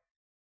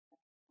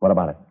 What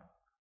about it?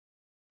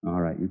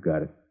 All right, you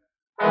got it.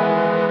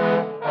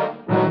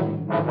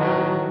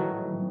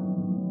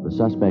 The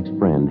suspect's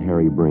friend,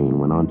 Harry Breen,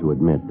 went on to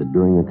admit that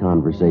during the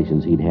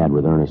conversations he'd had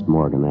with Ernest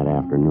Morgan that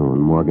afternoon,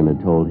 Morgan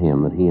had told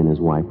him that he and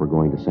his wife were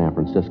going to San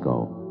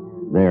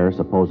Francisco. There,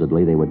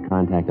 supposedly, they would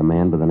contact a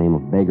man by the name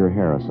of Baker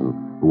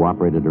Harrison, who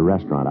operated a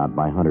restaurant out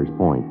by Hunter's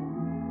Point.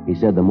 He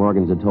said the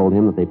Morgans had told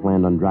him that they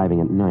planned on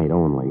driving at night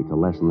only to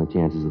lessen the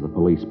chances of the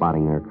police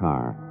spotting their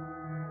car.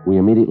 We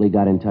immediately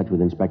got in touch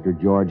with Inspector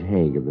George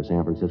Haig of the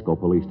San Francisco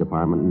Police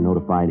Department and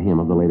notified him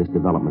of the latest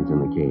developments in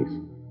the case.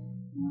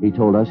 He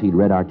told us he'd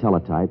read our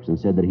teletypes and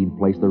said that he'd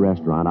placed the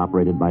restaurant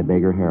operated by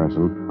Baker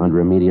Harrison under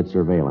immediate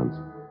surveillance.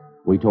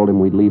 We told him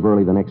we'd leave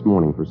early the next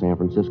morning for San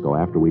Francisco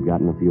after we'd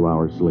gotten a few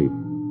hours' sleep.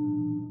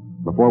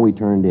 Before we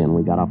turned in,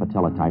 we got off a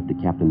teletype to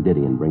Captain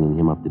Didion, bringing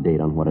him up to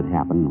date on what had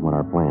happened and what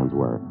our plans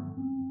were.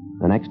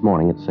 The next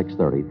morning at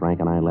 6:30,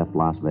 Frank and I left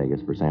Las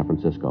Vegas for San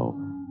Francisco.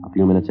 A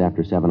few minutes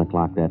after 7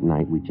 o'clock that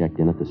night, we checked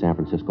in at the San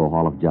Francisco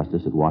Hall of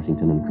Justice at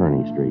Washington and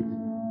Kearny Streets.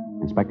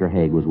 Inspector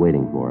Haig was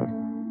waiting for us.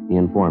 He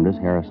informed us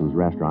Harrison's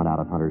restaurant out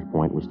at Hunter's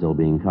Point was still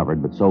being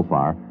covered, but so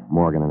far,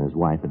 Morgan and his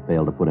wife had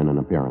failed to put in an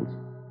appearance.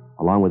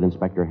 Along with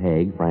Inspector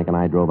Haig, Frank and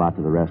I drove out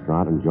to the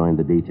restaurant and joined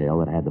the detail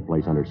that had the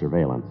place under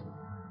surveillance.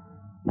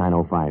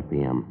 9:05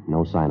 p.m.,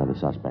 no sign of the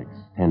suspects.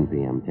 10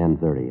 p.m.,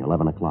 10:30,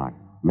 11 o'clock,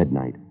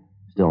 midnight,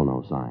 still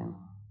no sign.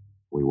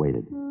 We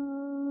waited.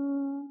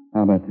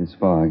 How about this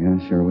fog, huh?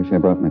 Sure wish I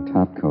brought my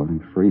top coat. I'm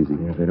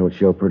freezing. Yeah, if they don't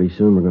show pretty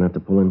soon, we're going to have to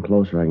pull in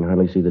closer. I can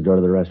hardly see the door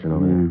to the restaurant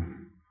over there.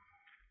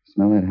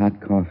 Smell that hot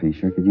coffee.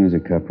 Sure could use a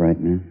cup right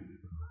now.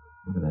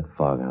 Look at that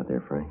fog out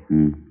there, Frank.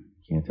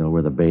 Can't tell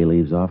where the bay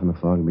leaves off and the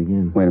fog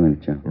begins. Wait a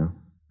minute, Joe. Yeah?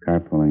 Car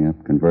pulling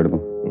up.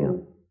 Convertible. Yeah.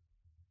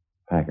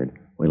 Packard.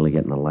 Wait till they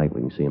get in the light.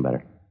 We can see him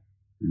better.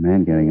 A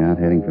man getting out,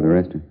 heading for the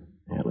restaurant.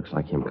 Yeah, it looks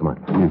like him. Come on.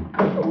 Yeah.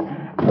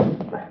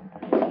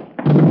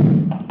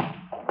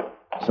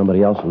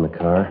 Somebody else in the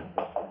car.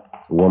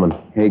 A woman.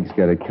 Haig's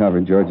got it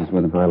covered. George is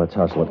with him. All right, let's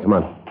hustle it. Come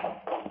on.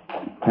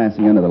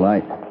 Passing under the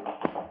light.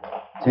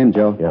 It's him,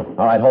 Joe. Yeah.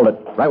 All right, hold it.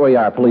 Right where you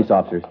are, police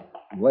officers.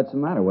 What's the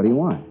matter? What do you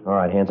want? All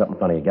right, hands up in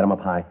front of you. Get them up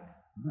high.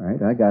 All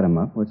right, I got him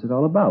up. What's it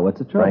all about? What's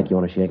the trouble? Frank, you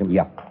want to shake him?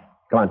 Yeah.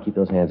 Come on, keep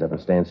those hands up and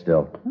stand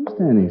still. I'm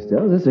standing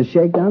still. Is this a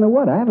shakedown or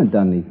what? I haven't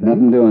done anything.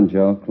 Nothing doing,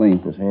 Joe. Clean.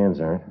 His hands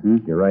aren't.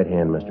 Your right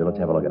hand, mister. Let's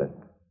have a look at it.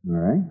 All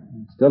right.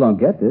 Still don't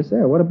get this.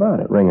 There, what about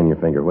it? That ring on your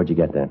finger. Where'd you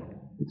get that?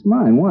 It's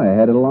mine. Why? I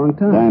had it a long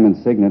time. Diamond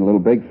Signet, a little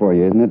big for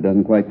you, isn't it?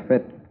 Doesn't quite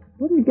fit.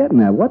 What are you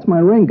getting at? What's my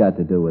ring got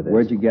to do with it?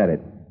 Where'd you get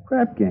it?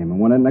 Crap game. I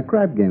won it in a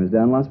crap game. It's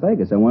down in Las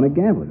Vegas. I won it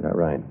gambling. Is that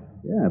right?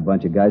 Yeah, a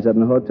bunch of guys up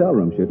in the hotel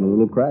room shooting a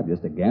little crap.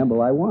 Just a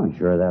gamble I won.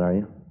 Sure of that, are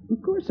you?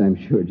 Of course I'm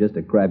sure. Just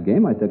a crap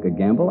game. I took a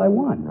gamble I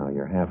won. No,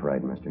 you're half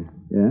right, mister.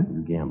 Yeah?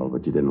 You gambled,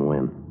 but you didn't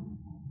win.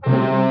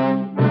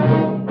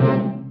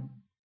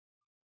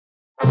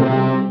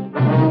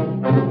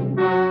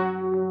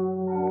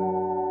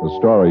 The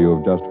story you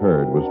have just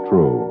heard was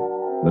true.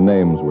 The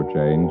names were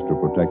changed to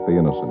protect the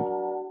innocent.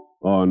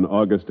 On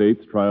August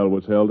 8th, trial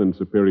was held in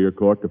Superior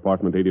Court,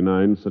 Department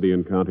 89, City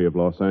and County of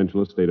Los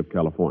Angeles, State of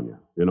California.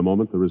 In a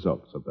moment, the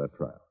results of that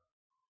trial.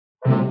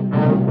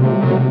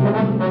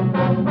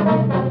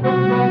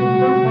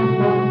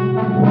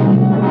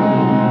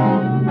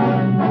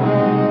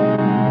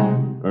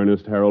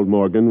 Ernest Harold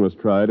Morgan was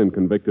tried and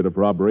convicted of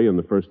robbery in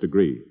the first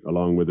degree,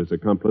 along with his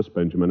accomplice,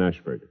 Benjamin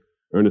Ashford.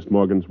 Ernest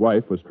Morgan's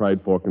wife was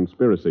tried for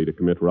conspiracy to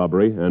commit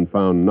robbery and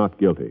found not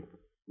guilty.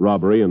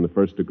 Robbery in the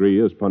first degree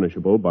is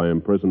punishable by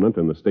imprisonment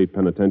in the state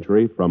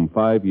penitentiary from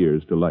 5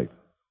 years to life.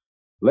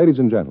 Ladies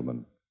and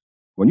gentlemen,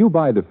 when you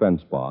buy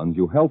defense bonds,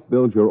 you help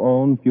build your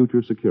own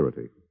future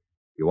security.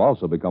 You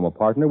also become a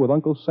partner with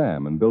Uncle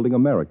Sam in building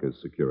America's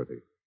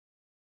security.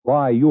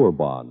 Buy your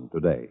bond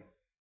today.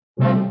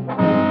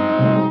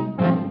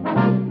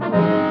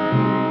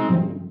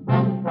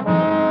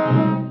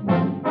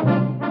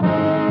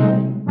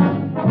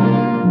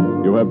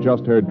 You have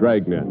just heard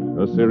Dragnet,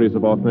 a series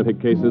of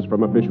authentic cases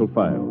from official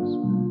files.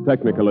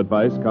 Technical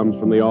advice comes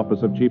from the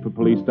Office of Chief of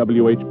Police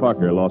W.H.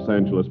 Parker, Los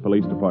Angeles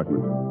Police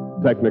Department.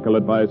 Technical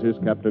advisors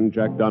Captain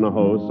Jack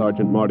Donahoe,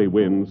 Sergeant Marty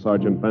Wynn,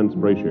 Sergeant Vance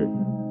Brasher.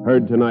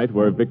 Heard tonight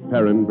were Vic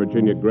Perrin,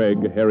 Virginia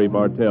Gregg, Harry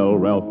Bartell,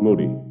 Ralph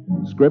Moody.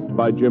 Script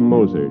by Jim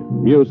Moser.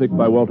 Music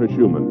by Walter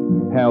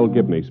Schumann. Hal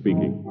Gibney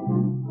speaking.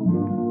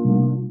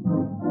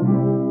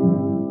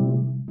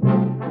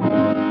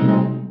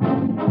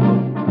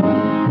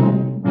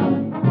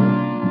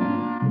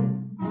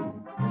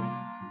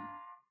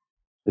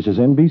 This is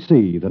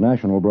NBC, the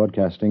national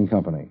broadcasting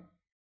company.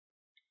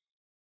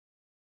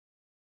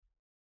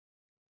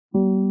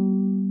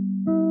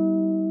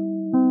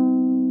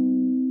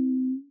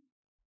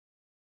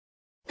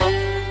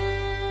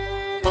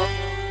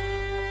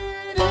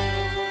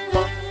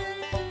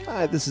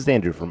 Hi, this is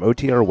Andrew from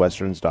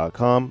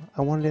OTRWesterns.com.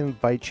 I wanted to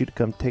invite you to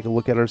come take a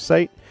look at our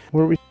site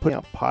where we put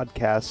out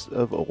podcasts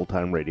of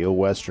old-time radio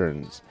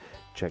westerns.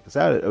 Check us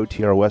out at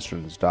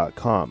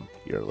OTRWesterns.com.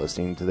 You're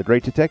listening to The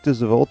Great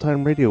Detectives of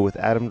Old-Time Radio with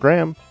Adam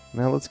Graham.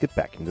 Now let's get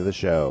back into the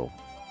show.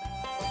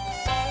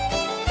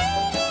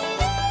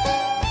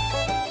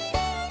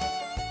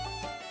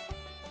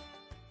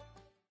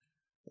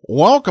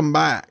 Welcome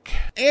back.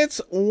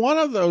 It's one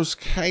of those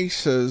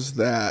cases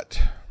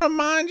that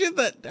remind you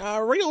that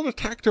real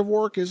detective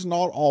work is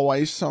not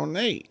always so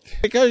neat.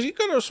 Because you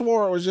could have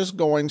swore it was just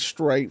going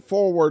straight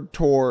forward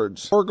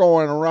towards, we're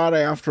going right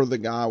after the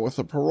guy with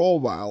a parole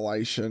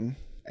violation.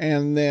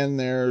 And then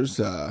there's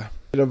a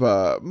bit of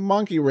a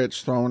monkey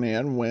wrench thrown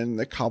in when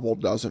the couple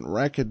doesn't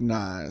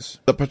recognize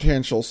the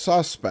potential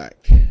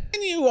suspect.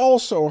 And you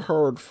also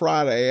heard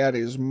Friday at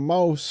his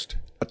most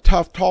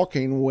tough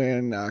talking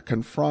when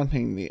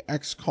confronting the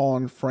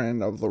ex-con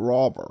friend of the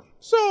robber.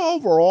 So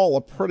overall,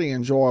 a pretty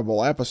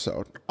enjoyable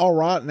episode. All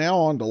right, now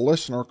on to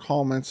listener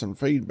comments and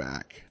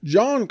feedback.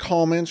 John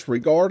comments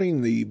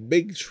regarding the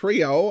big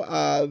trio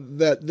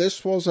that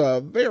this was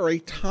a very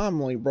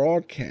timely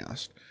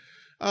broadcast.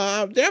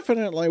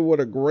 Definitely would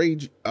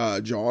agree,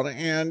 John,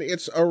 and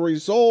it's a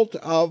result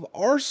of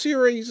our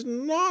series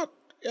not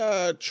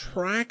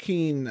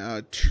tracking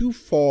too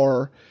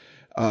far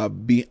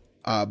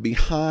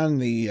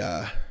behind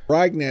the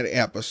Dragnet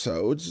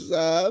episodes.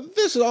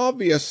 This is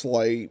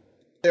obviously,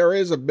 there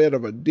is a bit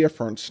of a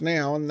difference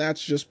now, and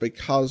that's just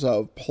because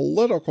of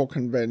political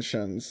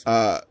conventions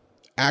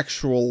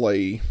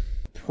actually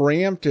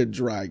preempted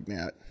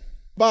Dragnet.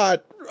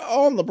 But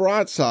on the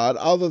bright side,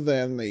 other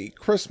than the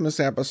Christmas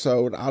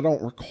episode, I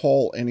don't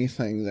recall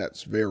anything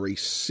that's very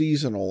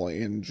seasonal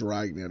in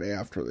Dragnet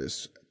after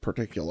this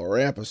particular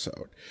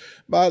episode.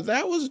 But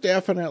that was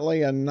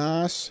definitely a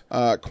nice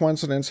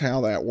coincidence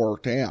how that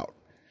worked out.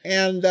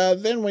 And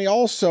then we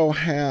also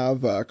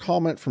have a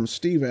comment from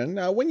Steven.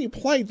 When you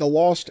played the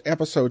lost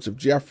episodes of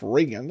Jeff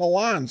Regan, The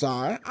Lion's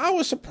Eye, I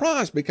was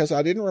surprised because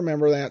I didn't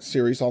remember that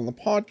series on the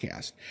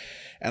podcast.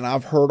 And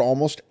I've heard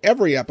almost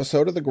every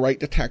episode of The Great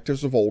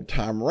Detectives of Old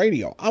Time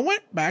Radio. I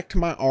went back to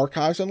my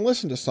archives and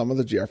listened to some of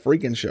the Jeff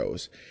Regan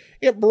shows.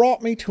 It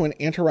brought me to an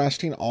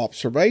interesting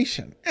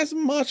observation. As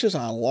much as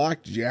I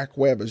liked Jack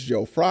Webb as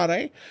Joe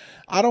Friday,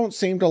 I don't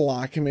seem to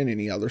like him in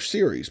any other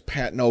series.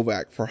 Pat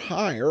Novak for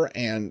Hire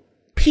and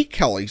Pete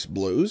Kelly's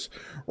Blues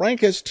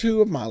rank as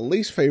two of my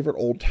least favorite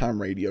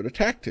old-time radio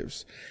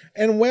detectives,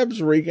 and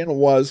Webb's Regan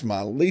was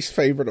my least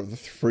favorite of the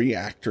three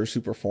actors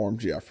who performed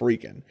Jeff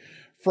Regan.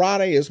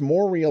 Friday is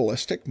more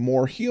realistic,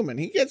 more human.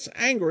 He gets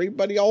angry,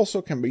 but he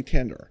also can be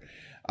tender.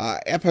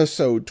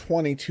 Episode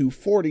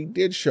 2240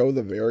 did show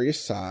the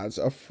various sides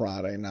of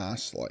Friday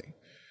nicely.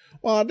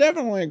 Well, I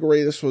definitely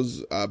agree this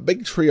was,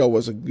 Big Trio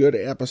was a good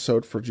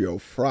episode for Joe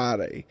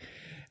Friday.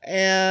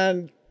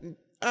 And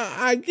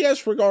I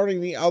guess regarding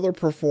the other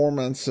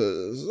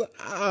performances,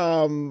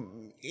 I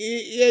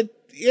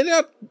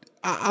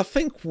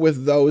think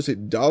with those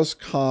it does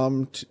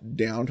come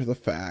down to the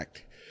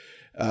fact,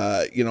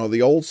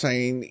 the old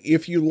saying,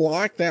 if you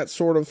like that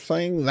sort of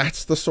thing,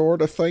 that's the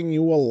sort of thing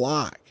you will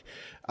like.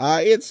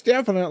 It's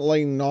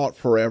definitely not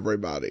for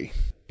everybody.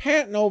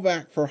 Pat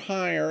Novak for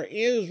Hire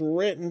is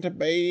written to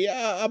be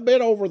a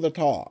bit over the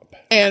top.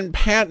 And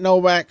Pat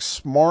Novak's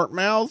smart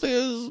mouth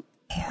is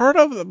part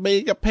of the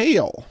big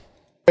appeal,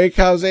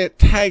 because it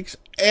takes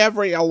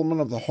every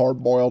element of the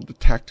hard-boiled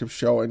detective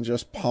show and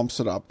just pumps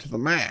it up to the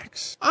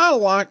max. I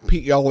like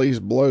Pete Kelly's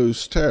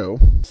Blues too.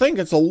 I think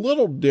it's a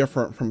little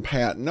different from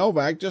Pat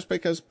Novak just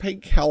because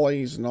Pete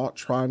Kelly's not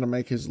trying to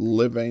make his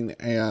living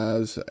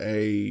as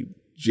a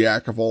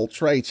jack of all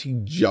trades. He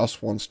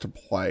just wants to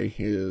play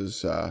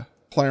his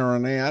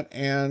clarinet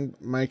and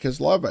make his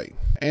living.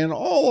 And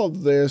all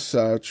of this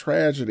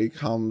tragedy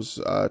comes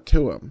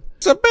to him.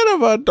 It's a bit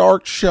of a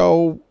dark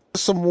show,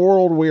 some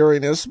world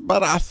weariness,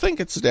 but I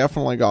think it's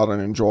definitely got an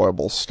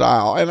enjoyable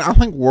style. And I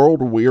think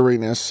world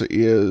weariness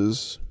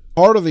is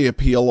part of the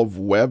appeal of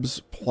Webb's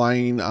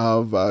playing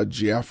of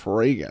Jeff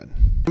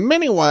Regan. In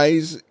many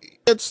ways,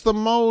 it's the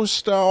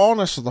most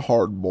honest of the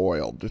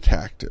hard-boiled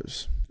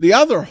detectives. The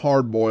other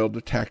hard-boiled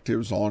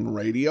detectives on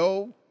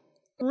radio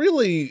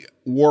really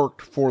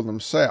worked for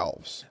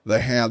themselves.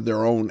 They had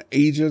their own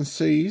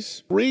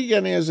agencies.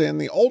 Regan is in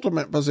the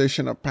ultimate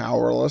position of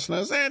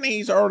powerlessness, and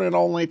he's earning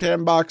only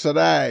 $10 a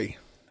day,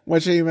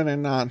 which even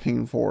in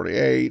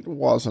 1948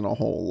 wasn't a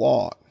whole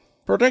lot,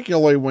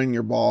 particularly when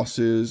your boss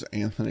is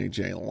Anthony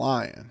J.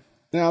 Lyon.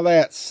 Now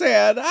that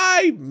said,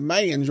 I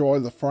may enjoy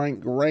the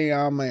Frank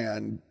Graham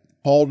and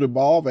Paul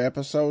Dubov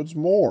episodes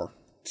more.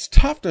 It's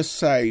tough to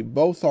say,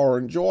 both are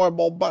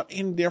enjoyable, but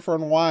in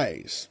different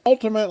ways.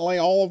 Ultimately,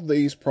 all of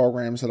these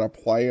programs that I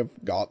play have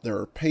got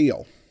their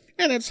appeal.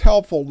 And it's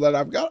helpful that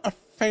I've got a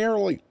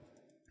fairly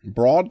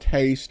broad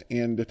taste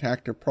in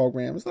detective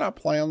programs that I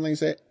play on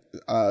these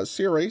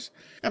series,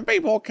 and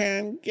people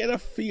can get a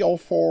feel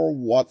for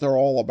what they're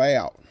all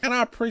about. And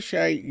I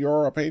appreciate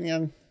your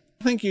opinion.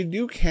 I think you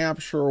do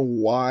capture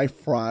why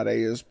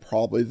Friday is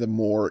probably the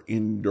more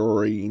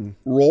enduring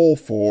role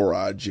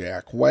for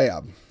Jack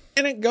Webb.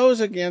 And it goes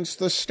against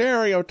the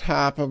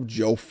stereotype of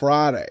Joe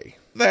Friday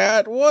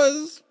that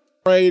was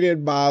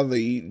created by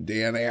the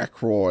Dan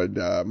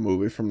Aykroyd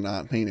movie from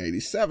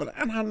 1987.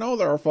 And I know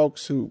there are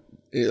folks who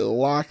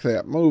like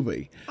that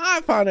movie.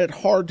 I find it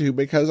hard to,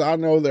 because I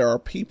know there are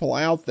people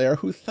out there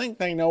who think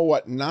they know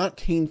what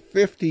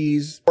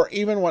 1950s or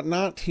even what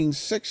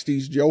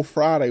 1960s Joe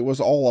Friday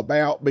was all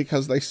about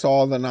because they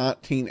saw the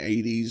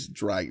 1980s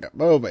Dragnet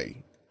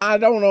movie. I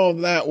don't know if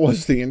that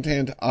was the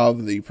intent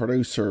of the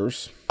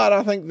producers, but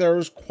I think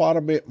there's quite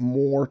a bit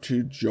more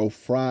to Joe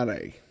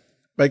Friday,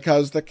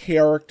 because the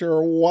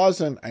character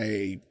wasn't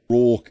a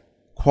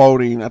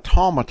rule-quoting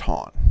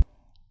automaton.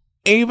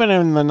 Even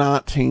in the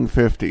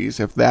 1950s,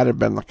 if that had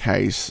been the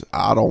case,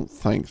 I don't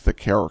think the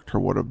character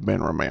would have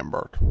been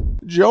remembered.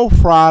 Joe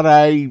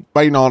Friday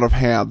may not have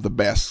had the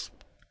best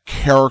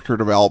character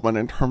development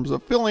in terms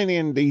of filling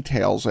in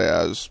details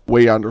as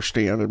we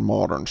understand in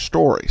modern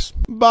stories.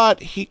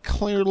 But he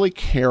clearly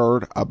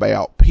cared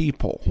about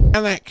people,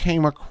 and that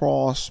came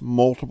across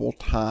multiple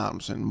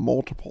times in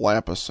multiple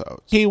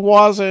episodes. He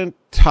wasn't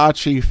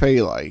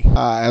touchy-feely,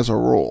 as a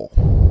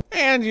rule.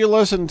 And you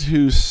listen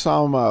to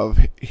some of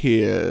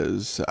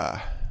his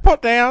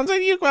put-downs,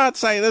 and you might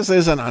say this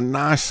isn't a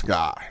nice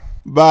guy.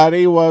 But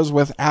he was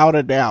without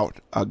a doubt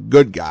a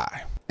good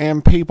guy,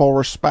 and people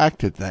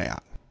respected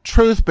that.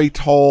 Truth be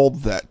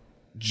told, that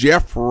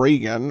Jeff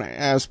Regan,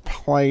 as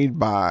played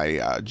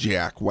by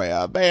Jack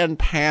Webb, and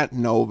Pat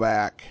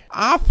Novak,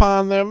 I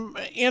find them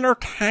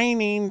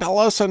entertaining to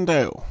listen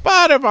to.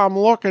 But if I'm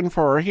looking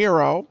for a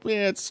hero,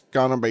 it's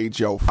gonna be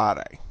Joe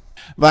Friday.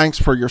 Thanks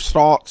for your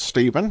thoughts,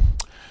 Stephen.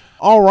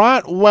 All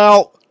right,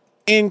 well,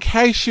 in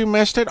case you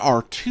missed it,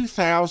 our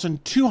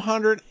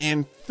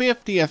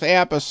 2250th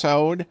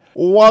episode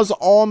was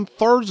on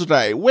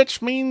Thursday,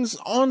 which means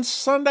on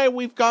Sunday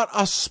we've got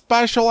a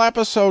special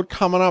episode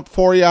coming up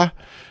for you.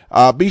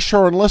 Be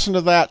sure and listen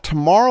to that.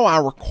 Tomorrow I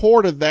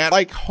recorded that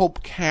Lake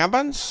Hope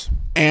Cabins,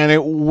 and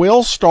it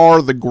will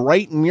star the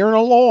great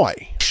Myrna Loy.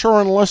 Be sure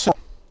and listen.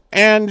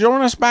 And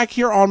join us back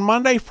here on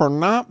Monday for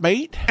Not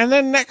Beat. And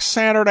then next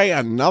Saturday,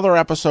 another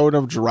episode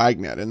of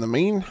Dragnet. In the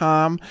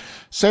meantime,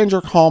 send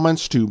your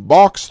comments to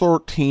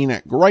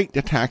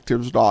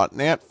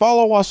box13@greatdetectives.net.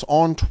 Follow us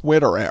on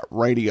Twitter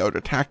 @Radio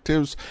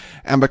Detectives.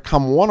 And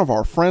become one of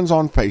our friends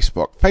on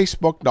Facebook.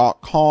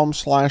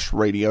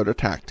 Facebook.com/Radio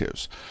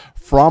Detectives.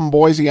 From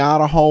Boise,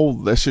 Idaho,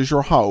 this is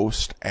your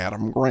host,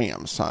 Adam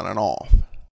Graham, signing off.